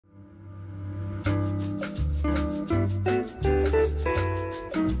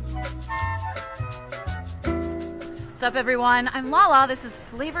What's up, everyone? I'm Lala. This is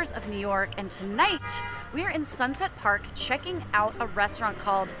Flavors of New York, and tonight we are in Sunset Park checking out a restaurant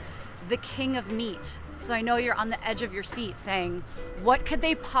called The King of Meat. So I know you're on the edge of your seat saying, what could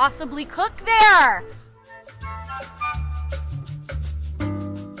they possibly cook there?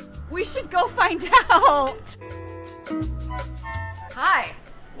 We should go find out. Hi.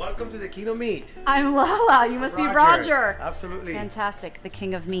 Welcome to The King of Meat. I'm Lala. You must be Roger. Absolutely. Fantastic. The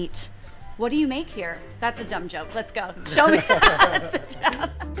King of Meat. What do you make here? That's a dumb joke. Let's go. Show me. Sit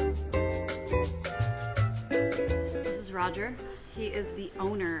down. This is Roger. He is the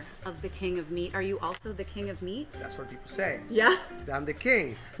owner of The King of Meat. Are you also the King of Meat? That's what people say. Yeah? I'm the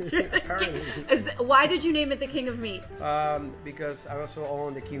king. Apparently. Why did you name it The King of Meat? Because I also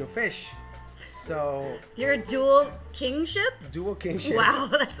own The King of Fish. So You're a dual kingship? Dual kingship. Wow,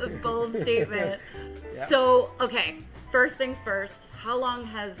 that's a bold statement. Yeah. So, okay, first things first, how long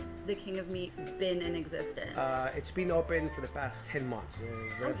has The King of Meat been in existence? It's been open for the past 10 months,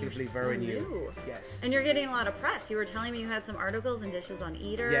 so relatively very new. Yes. And you're getting a lot of press. You were telling me you had some articles and dishes on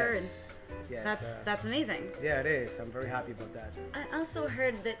Eater. Yes. And Yes. that's amazing. Yeah, it is. I'm very happy about that. I also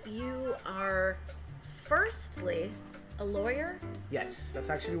heard that you are, firstly, a lawyer. Yes, that's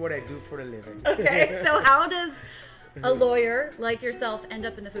actually what I do for a living. Okay, so how does a lawyer like yourself end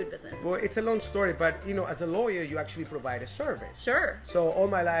up in the food business? Well, it's a long story, but you know, as a lawyer, you actually provide a service. Sure. So all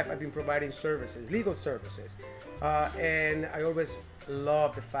my life, I've been providing services, legal services, and I always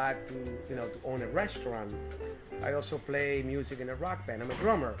love the fact to own a restaurant. I also play music in a rock band. I'm a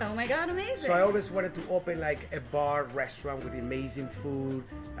drummer. Oh my God, amazing. So I always wanted to open like a bar restaurant with amazing food,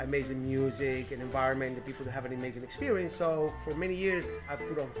 amazing music, an environment, the people to have an amazing experience. So for many years, I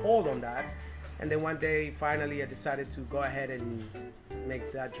put on hold on that. And then one day, finally, I decided to go ahead and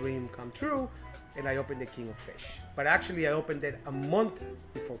make that dream come true. And I opened the King of Fish. But actually, I opened it a month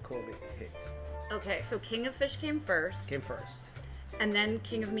before COVID hit. Okay, so King of Fish came first. Came first. And then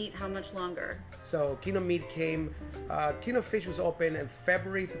King of Meat, how much longer? So King of Meat came, King of Fish was open in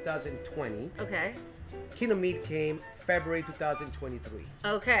February 2020. Okay. King of Meat came February 2023.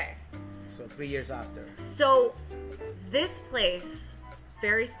 Okay. So 3 years after. So this place,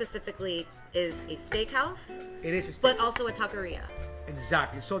 very specifically, is a steakhouse. It is a steakhouse. But also a taqueria.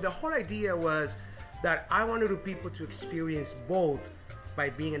 Exactly. So the whole idea was that I wanted people to experience both by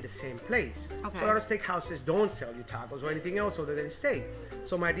being in the same place. Okay. So a lot of steakhouses don't sell you tacos or anything else other than steak.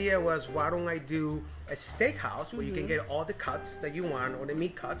 So my idea was, why don't I do a steakhouse where you can get all the cuts that you want, or the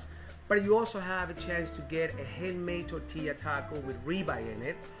meat cuts, but you also have a chance to get a handmade tortilla taco with ribeye in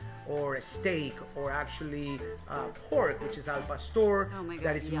it, or a steak, or actually pork, which is al pastor, Oh my God,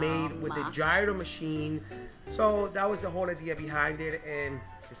 that is yum. made with the gyro machine. So that was the whole idea behind it, and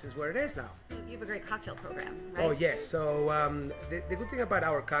this is where it is now. You have a great cocktail program, right? Oh yes, so the good thing about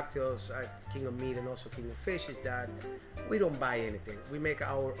our cocktails at King of Meat and also King of Fish is that we don't buy anything. We make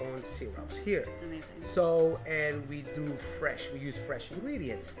our own syrups here. Amazing. So, and we use fresh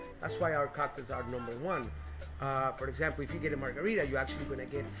ingredients. That's why our cocktails are #1. For example, if you get a margarita, you're actually gonna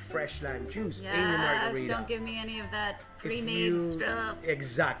get fresh lime juice in your margarita. Don't give me any of that pre-made stuff.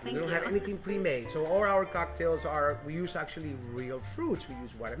 Exactly. Thank we don't have you. anything pre-made. So all our cocktails we use actually real fruits. We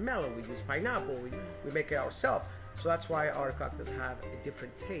use watermelon, we use pineapple, we make it ourselves. So that's why our cocktails have a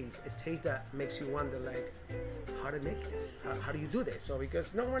different taste, a taste that makes you wonder, like, how to make this? How do you do this? So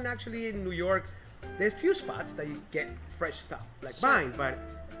because no one actually in New York, there's few spots that you get fresh stuff, like mine, but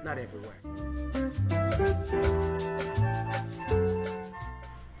not everywhere.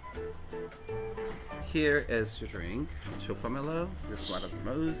 Here is your drink, Chupamelo. This is one of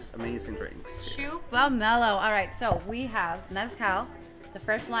the most amazing drinks. Chupamelo. All right, so we have mezcal, the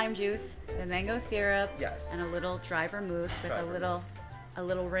fresh lime juice, the mango syrup, Yes. and a little dry vermouth with Dry a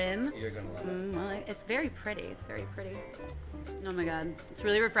little rim. You're gonna love it. It's very pretty. It's very pretty. Oh my God, it's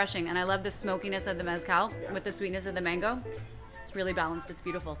really refreshing, and I love the smokiness of the mezcal with the sweetness of the mango. It's really balanced. It's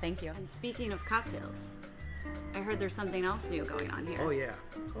beautiful. Thank you. And speaking of cocktails, I heard there's something else new going on here. Oh yeah,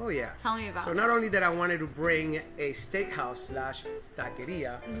 oh yeah. Tell me about So it. not only that I wanted to bring a steakhouse /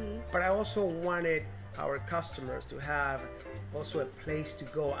 taqueria, but I also wanted our customers to have also a place to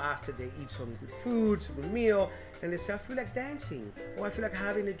go after they eat some good food, some good meal, and they say, I feel like dancing, or I feel like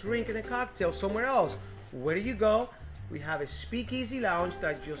having a drink and a cocktail somewhere else. Where do you go? We have a speakeasy lounge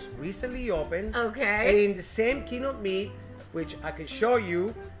that just recently opened. Okay. In the same King of Meat, which I can show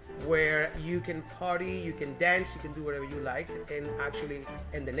you, where you can party, you can dance, you can do whatever you like, and actually,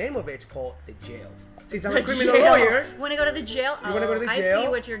 and the name of it's called the jail. Since I'm a criminal lawyer, Want to go to the jail? you want to go to the jail. I see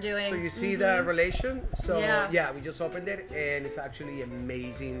what you're doing. So you see the relation. So Yeah. yeah, we just opened it, and it's actually an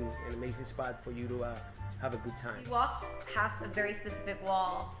amazing spot for you to have a good time. We walked past a very specific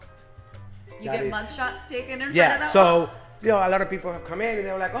wall You get mugshots taken in front Yeah, of that so wall? a lot of people have come in and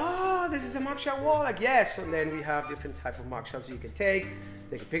they're like, oh, this is a mugshot wall. Like, yes. And then we have different type of mugshots you can take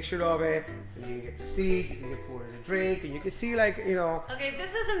a picture of it, and you get to see, you can get food and a drink, and you can see, like, Okay,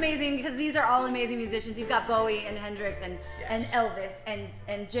 this is amazing because these are all amazing musicians. You've got Bowie and Hendrix and Elvis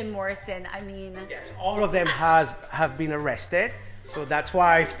and Jim Morrison. I mean, yes, all of them have been arrested. So that's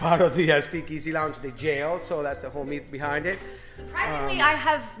why it's part of the Speakeasy Lounge, the jail. So that's the whole meat behind it. surprisingly, I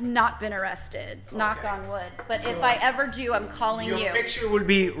have not been arrested. Knock on wood. But if I ever do, I'm calling you. Your picture will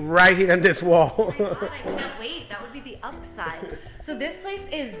be right here on this wall. Oh my God, I can't wait. That would be the upside. So this place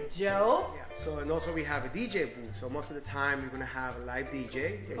is dope. Yeah. So and also we have a DJ booth. So most of the time we're gonna have a live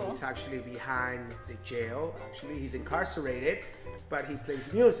DJ, and he's actually behind the jail. Actually, he's incarcerated, but he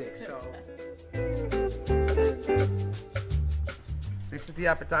plays music. So. This is the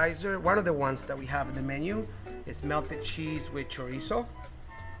appetizer. One of the ones that we have in the menu is melted cheese with chorizo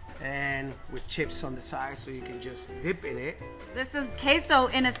and with chips on the side, so you can just dip in it. This is queso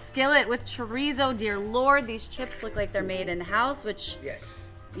in a skillet with chorizo. Dear Lord, these chips look like they're made in house, which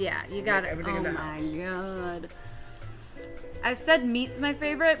Yes. yeah, you got it. Everything in the house. Oh my God. I said meat's my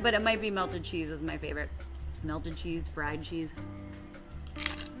favorite, but it might be melted cheese is my favorite. Melted cheese, fried cheese.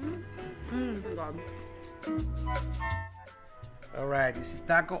 Oh God. All right, this is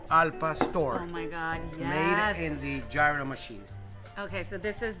taco al pastor. Oh my God, yes. Made in the gyro machine. Okay, so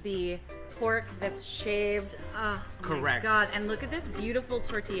this is the pork that's shaved. Oh, Correct. My God, and look at this beautiful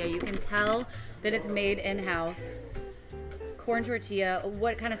tortilla. You can tell that it's made in-house. Corn tortilla.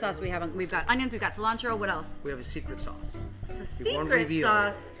 What kind of sauce do we have? We've got onions, we've got cilantro. What else? We have a secret sauce. It's a We won't secret reveal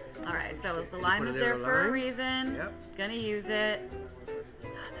sauce. All right, so the lime put is a there little for a lime. reason. Yep. Gonna use it.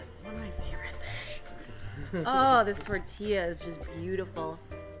 God, this is one of my favorite things. Oh, this tortilla is just beautiful.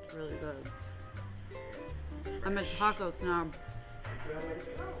 It's really good. I'm a taco snob.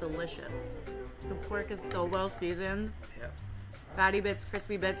 It's delicious. The pork is so well seasoned. Yep. Fatty bits,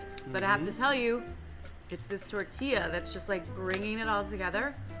 crispy bits. But I have to tell you, it's this tortilla that's just like bringing it all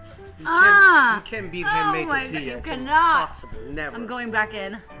together. You Ah! can't beat Oh handmade my God, tortilla. you It's cannot. impossible. Never. I'm going back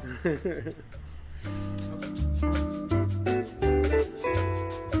in.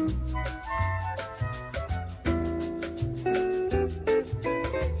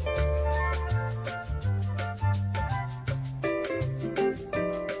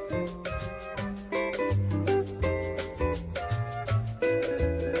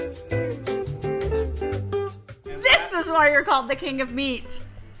 This is why you're called the king of meat.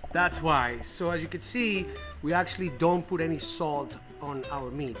 That's why. So as you can see, we actually don't put any salt on our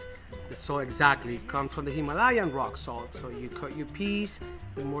meat. The salt exactly comes from the Himalayan rock salt. So you cut your piece,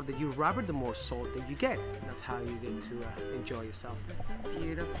 the more that you rub it, the more salt that you get. That's how you get to enjoy yourself. This is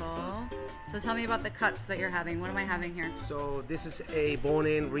beautiful. So tell me about the cuts that you're having. What am I having here? So this is a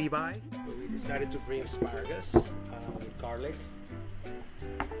bone-in ribeye. We decided to bring asparagus with garlic. So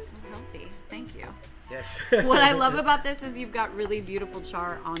healthy. Thank you. Yes. What I love about this is you've got really beautiful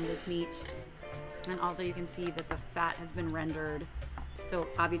char on this meat. And also you can see that the fat has been rendered. So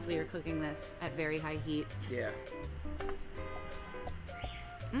obviously you're cooking this at very high heat. Yeah.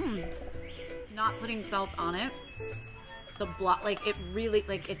 Not putting salt on it. The like it really,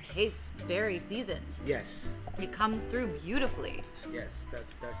 like it tastes very seasoned. Yes. It comes through beautifully. Yes,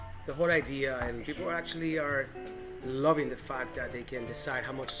 that's the whole idea, and people actually are loving the fact that they can decide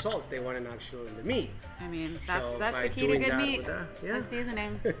how much salt they want in the meat. I mean, So that's by the key to doing good that meat. with The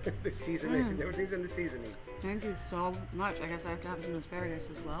seasoning. the seasoning, everything's in the seasoning. Thank you so much. I guess I have to have some asparagus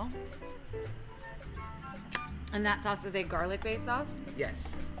as well. And that sauce is a garlic-based sauce?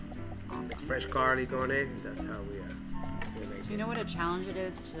 Yes, Awesome. it's fresh garlic on it. That's how we make Do you know what a challenge it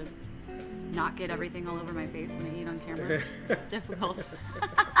is to not get everything all over my face when I eat on camera? It's difficult.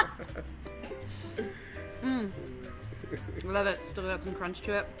 Love it. Still got some crunch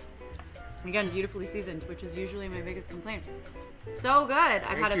to it. Again, beautifully seasoned, which is usually my biggest complaint. So good.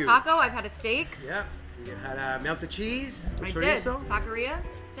 I've had a you. taco. I've had a steak. Yeah, you had melted cheese, I chorizo. did. Taqueria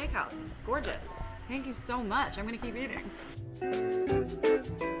Steakhouse. Gorgeous. Thank you so much. I'm going to keep eating.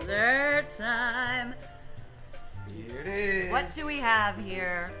 Dessert time. Here it is. What do we have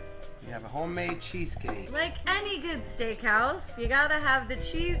here? You have a homemade cheesecake. Like any good steakhouse, you gotta have the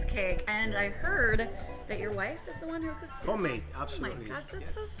cheesecake. And I heard that your wife is the one who cooks this. Homemade, Oh absolutely. my gosh,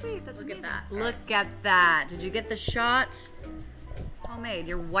 that's so yes. sweet. Look at that. Look at that. Did you get the shot? Homemade.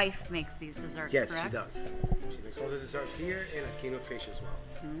 Your wife makes these desserts, Yes, correct? she does. She makes all the desserts here and a king of fish as well.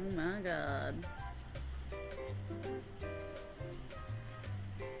 Oh my God.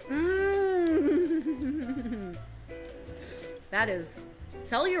 That is.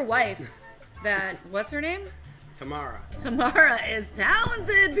 Tell your wife that. What's her name? Tamara. Tamara is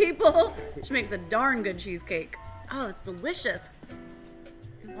talented, people. She makes a darn good cheesecake. Oh, it's delicious.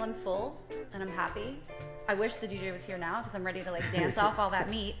 Well, I'm full and I'm happy. I wish the DJ was here now because I'm ready to like dance off all that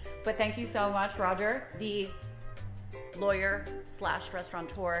meat. But thank you so much, Roger, the lawyer slash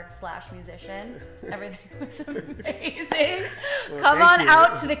restaurateur slash musician. Everything was amazing. Well, Come on you.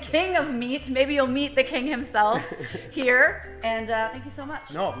 out to the king of meat. Maybe you'll meet the king himself here. And thank you so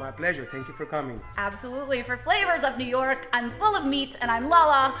much. No, my pleasure. Thank you for coming. Absolutely. For Flavors of New York, I'm full of meat and I'm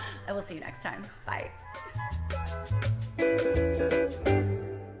Lala. I will see you next time. Bye.